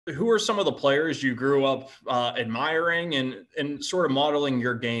Who are some of the players you grew up admiring and sort of modeling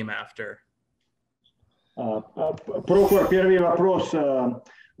your game after? Prokhor, первый вопрос.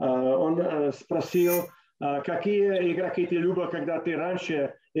 Он спросил, какие игроки ты любил, когда ты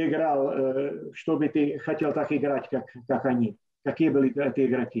раньше играл, чтобы ты хотел так играть, как они? Какие были эти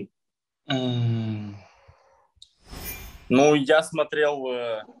игроки? Ну, я смотрел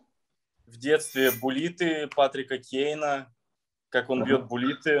в детстве буллиты Патрика Кейна, как он бьет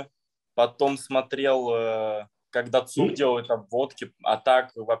буллиты. Потом смотрел, когда Цук делал это в водке, а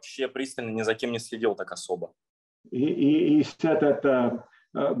так вообще пристально ни за кем не следил так особо. He said that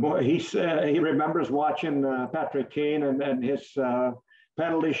he remembers watching Patrick Kane and his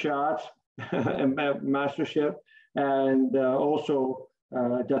penalty shots and mastership, and also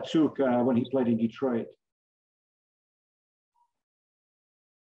Datsuk when he played in Detroit.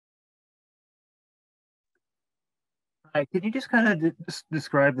 Hi, can you just kind of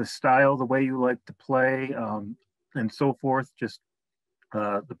describe the style, the way you like to play, and so forth, just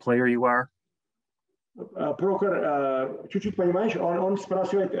the player you are? Прохор, чуть-чуть понимаешь, он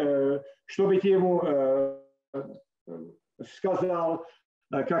спрашивает, что бы ты ему сказал,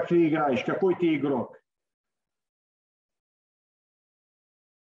 как ты играешь, какой ты игрок.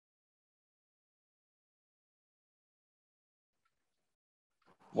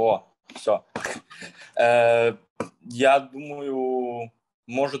 Во, все. Я думаю,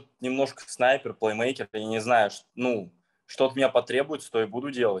 может, немножко снайпер, плеймейкер, я не знаю, ну, что от меня потребуется, то и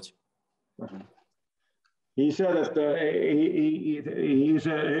буду делать. He said that he's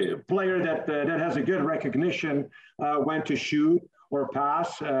a player that has a good recognition when to shoot or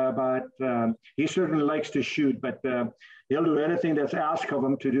pass, but he certainly likes to shoot, but he'll do anything that's asked of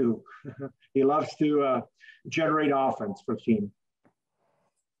him to do. He loves to generate offense for the team.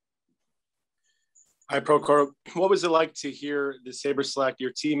 Hi, Prokhor. What was it like to hear the Sabres select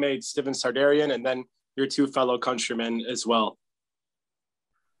your teammate, Steven Sardarian, and then your two fellow countrymen as well?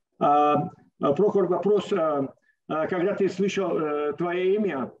 Прохор, вопрос, когда ты слышал твое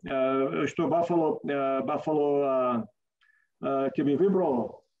имя, что Баффало тебе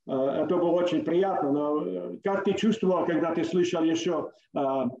выбрало, это было очень приятно, но как ты чувствовал, когда ты слышал еще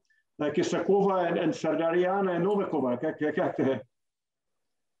Кисакова, Сардарьяна и Новикова?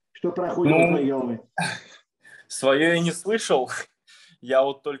 Что проходит в твоей голове? Свое я не слышал. Я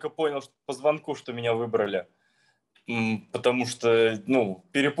вот только понял что по звонку, что меня выбрали. Потому что, ну,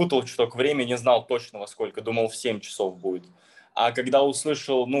 перепутал чуток время, не знал точно во сколько. Думал, в 7 часов будет. А когда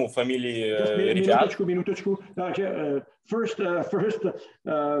услышал, ну, фамилии ребят... Минуточку. First,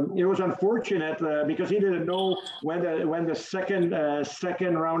 it was unfortunate because he didn't know when the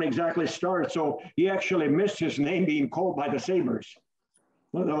second round exactly starts. So he actually missed his name being called by the Sabres.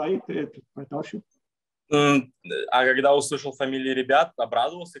 Ну, давай, дальше. А когда услышал фамилии ребят,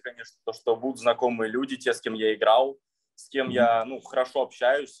 обрадовался, конечно, то, что будут знакомые люди, те, с кем я играл, с кем я, ну, хорошо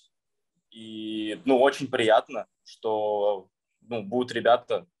общаюсь. И, ну, очень приятно, что, ну, будут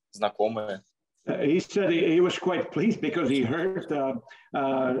ребята знакомые. He said he was quite pleased because he heard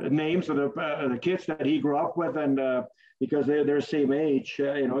names of the kids that he grew up with, and because they're the same age,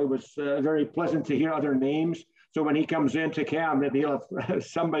 you know, it was very pleasant to hear other names. So when he comes into camp, that he'll have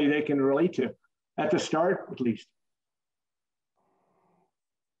somebody they can relate to, at the start at least.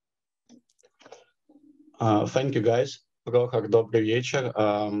 Thank you, guys. Прохор, добрый вечер.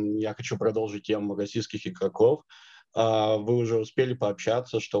 Я хочу продолжить тему российских игроков. Вы уже успели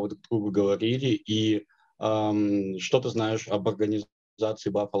пообщаться, что вы друг другу говорили, и что ты знаешь об организации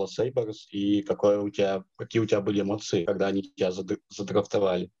Buffalo Sabres, и какие у тебя были эмоции, когда они тебя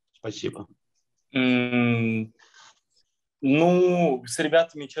задрафтовали? Спасибо. Ну, с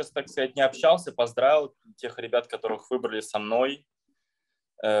ребятами, честно так сказать, не общался, поздравил тех ребят, которых выбрали со мной.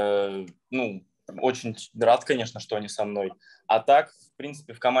 Ну, очень рад, конечно, что они со мной. А так, в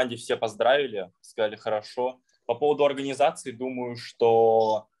принципе, в команде все поздравили, сказали хорошо. По поводу организации, думаю,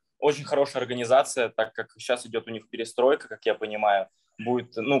 что очень хорошая организация, так как сейчас идет у них перестройка, как я понимаю,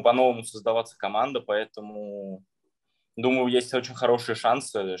 будет, ну, по-новому создаваться команда, поэтому, думаю, есть очень хорошие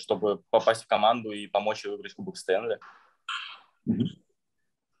шансы, чтобы попасть в команду и помочь ей выиграть Кубок Стэнли.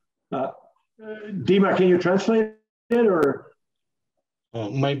 Dima, can you translate it or?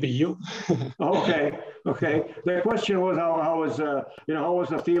 Maybe you. Okay. The question was how was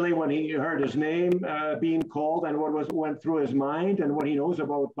the feeling when he heard his name being called, and what went through his mind, and what he knows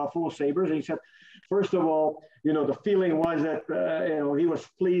about Buffalo Sabres. And he said, first of all, you know, the feeling was that you know, he was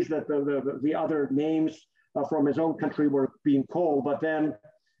pleased that the other names from his own country were being called, but then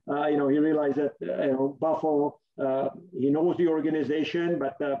you know, he realized that you know, Buffalo. He knows the organization,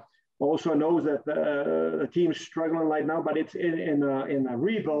 but also knows that the team's struggling right now, but it's in a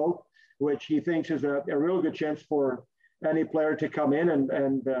rebuild, which he thinks is a real good chance for any player to come in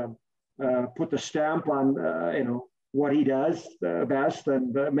and put the stamp on what he does best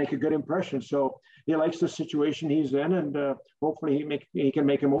and make a good impression. So he likes the situation he's in, and hopefully he can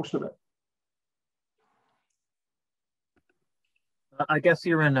make the most of it. I guess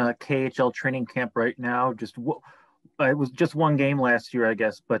you're in a KHL training camp right now. It was just one game last year, I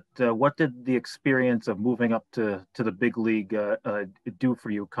guess, but what did the experience of moving up to the big league do for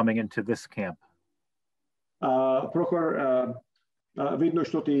you coming into this camp? Prokhor, видно,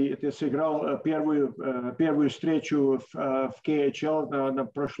 что ты сыграл первую встречу в KHL на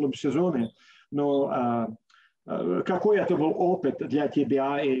прошлом сезоне, но какой это был опыт для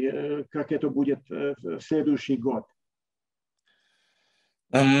тебя и как это будет в следующий год?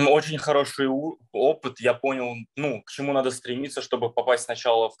 Очень хороший опыт. Я понял, к чему надо стремиться, чтобы попасть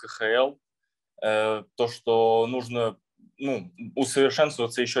сначала в КХЛ. То, что нужно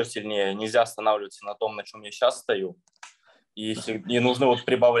усовершенствоваться еще сильнее. Нельзя останавливаться на том, на чем я сейчас стою. И нужно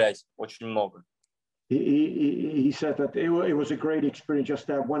прибавлять очень много. He said that it was a great experience just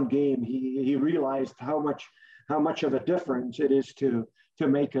that one game. He realized how much of a difference it is to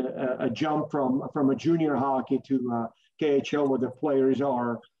make a jump from a junior hockey to KHL, where the players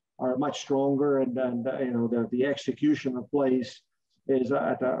are much stronger and the execution of plays is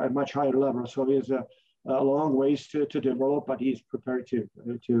at a much higher level. So there's a long ways to develop, but he's prepared to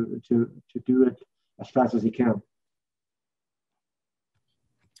do it as fast as he can.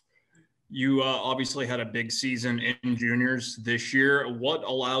 You obviously had a big season in juniors this year. What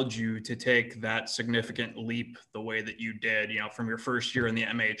allowed you to take that significant leap the way that you did, from your first year in the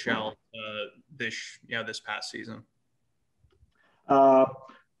MHL this past season?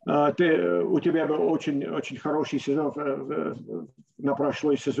 У тебя был очень хороший сезон на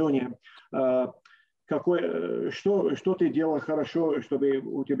прошлом сезоне. Что ты делал хорошо, чтобы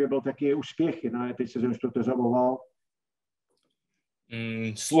у тебя были такие успехи на этот сезон, что ты забывал?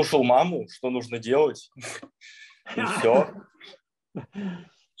 Слушал маму, что нужно делать, и все.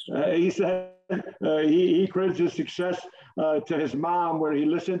 He said he credits his success to his mom, where he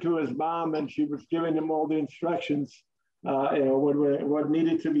listened to his mom and she was giving him all the instructions, what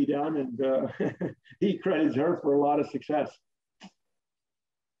needed to be done, and he credits her for a lot of success.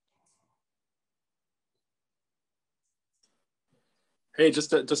 Hey,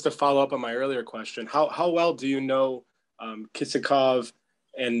 just to follow up on my earlier question, how well do you know Kisakov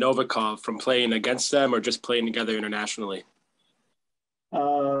and Novikov from playing against them or just playing together internationally?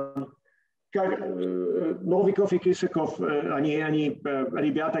 Novikov и Kisakov, они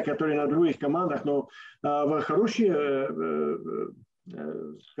ребята, которые на других командах, но вы хорошие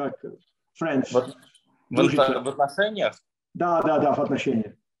как friends. В отношениях? Да, в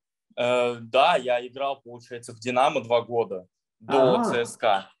отношениях. Да, я играл, получается, в «Динамо» 2 года до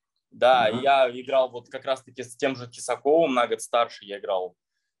ЦСКА. Да, я играл как раз-таки с тем же Кисаковым, на год старше я играл.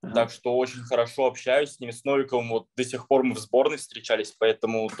 Так что очень хорошо общаюсь с ними, с Новиковым. До сих пор мы в сборной встречались,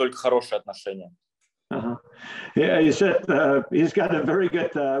 поэтому только хорошие отношения. Yeah, he said he's got a very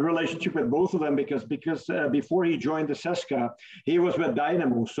good relationship with both of them because before he joined the CSKA, he was with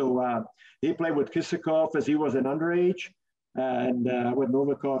Dynamo. So he played with Kisakov as he was an underage, and with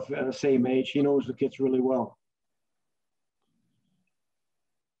Novikov, same age. He knows the kids really well.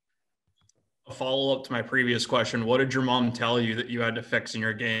 A follow-up to my previous question, what did your mom tell you that you had to fix in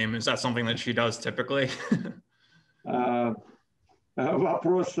your game? Is that something that she does typically?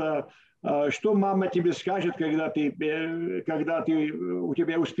 Вопрос, что мама тебе скажет, когда у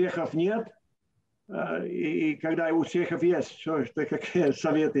тебя успехов нет, и когда успехов есть, какие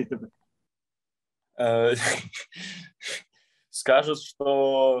советы тебе? Скажет,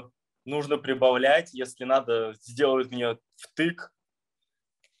 что нужно прибавлять, если надо, сделают мне втык,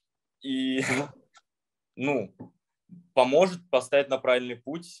 и, поможет поставить на правильный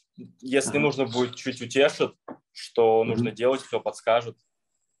путь. Если нужно будет, чуть утешит, что нужно делать, все подскажет.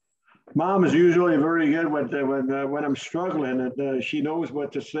 Mom is usually very good when I'm struggling, and she knows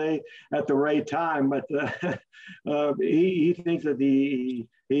what to say at the right time. But he thinks that he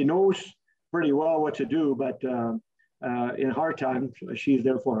knows pretty well what to do, but in hard times, she's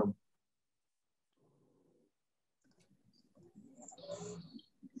there for him.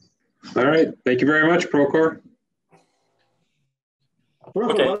 All right. Thank you very much, Prokhor.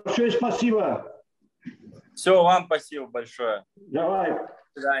 Prokhor, большое спасибо. Все, вам спасибо большое. Давай. До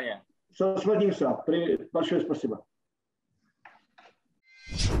свидания. Сводимся. Большое спасибо.